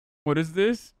What is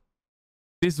this?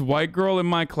 This white girl in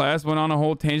my class went on a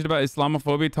whole tangent about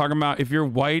Islamophobia, talking about if you're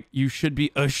white, you should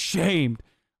be ashamed.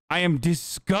 I am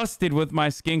disgusted with my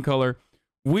skin color.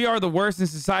 We are the worst in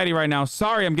society right now.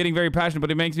 Sorry, I'm getting very passionate,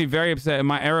 but it makes me very upset. And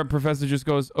my Arab professor just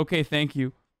goes, okay, thank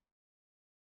you.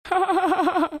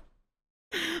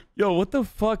 Yo, what the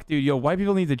fuck, dude? Yo, white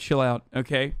people need to chill out,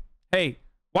 okay? Hey,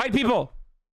 white people,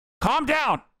 calm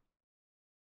down.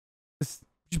 Just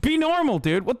be normal,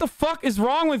 dude. What the fuck is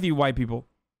wrong with you, white people?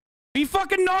 Be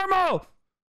fucking normal.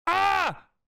 Ah!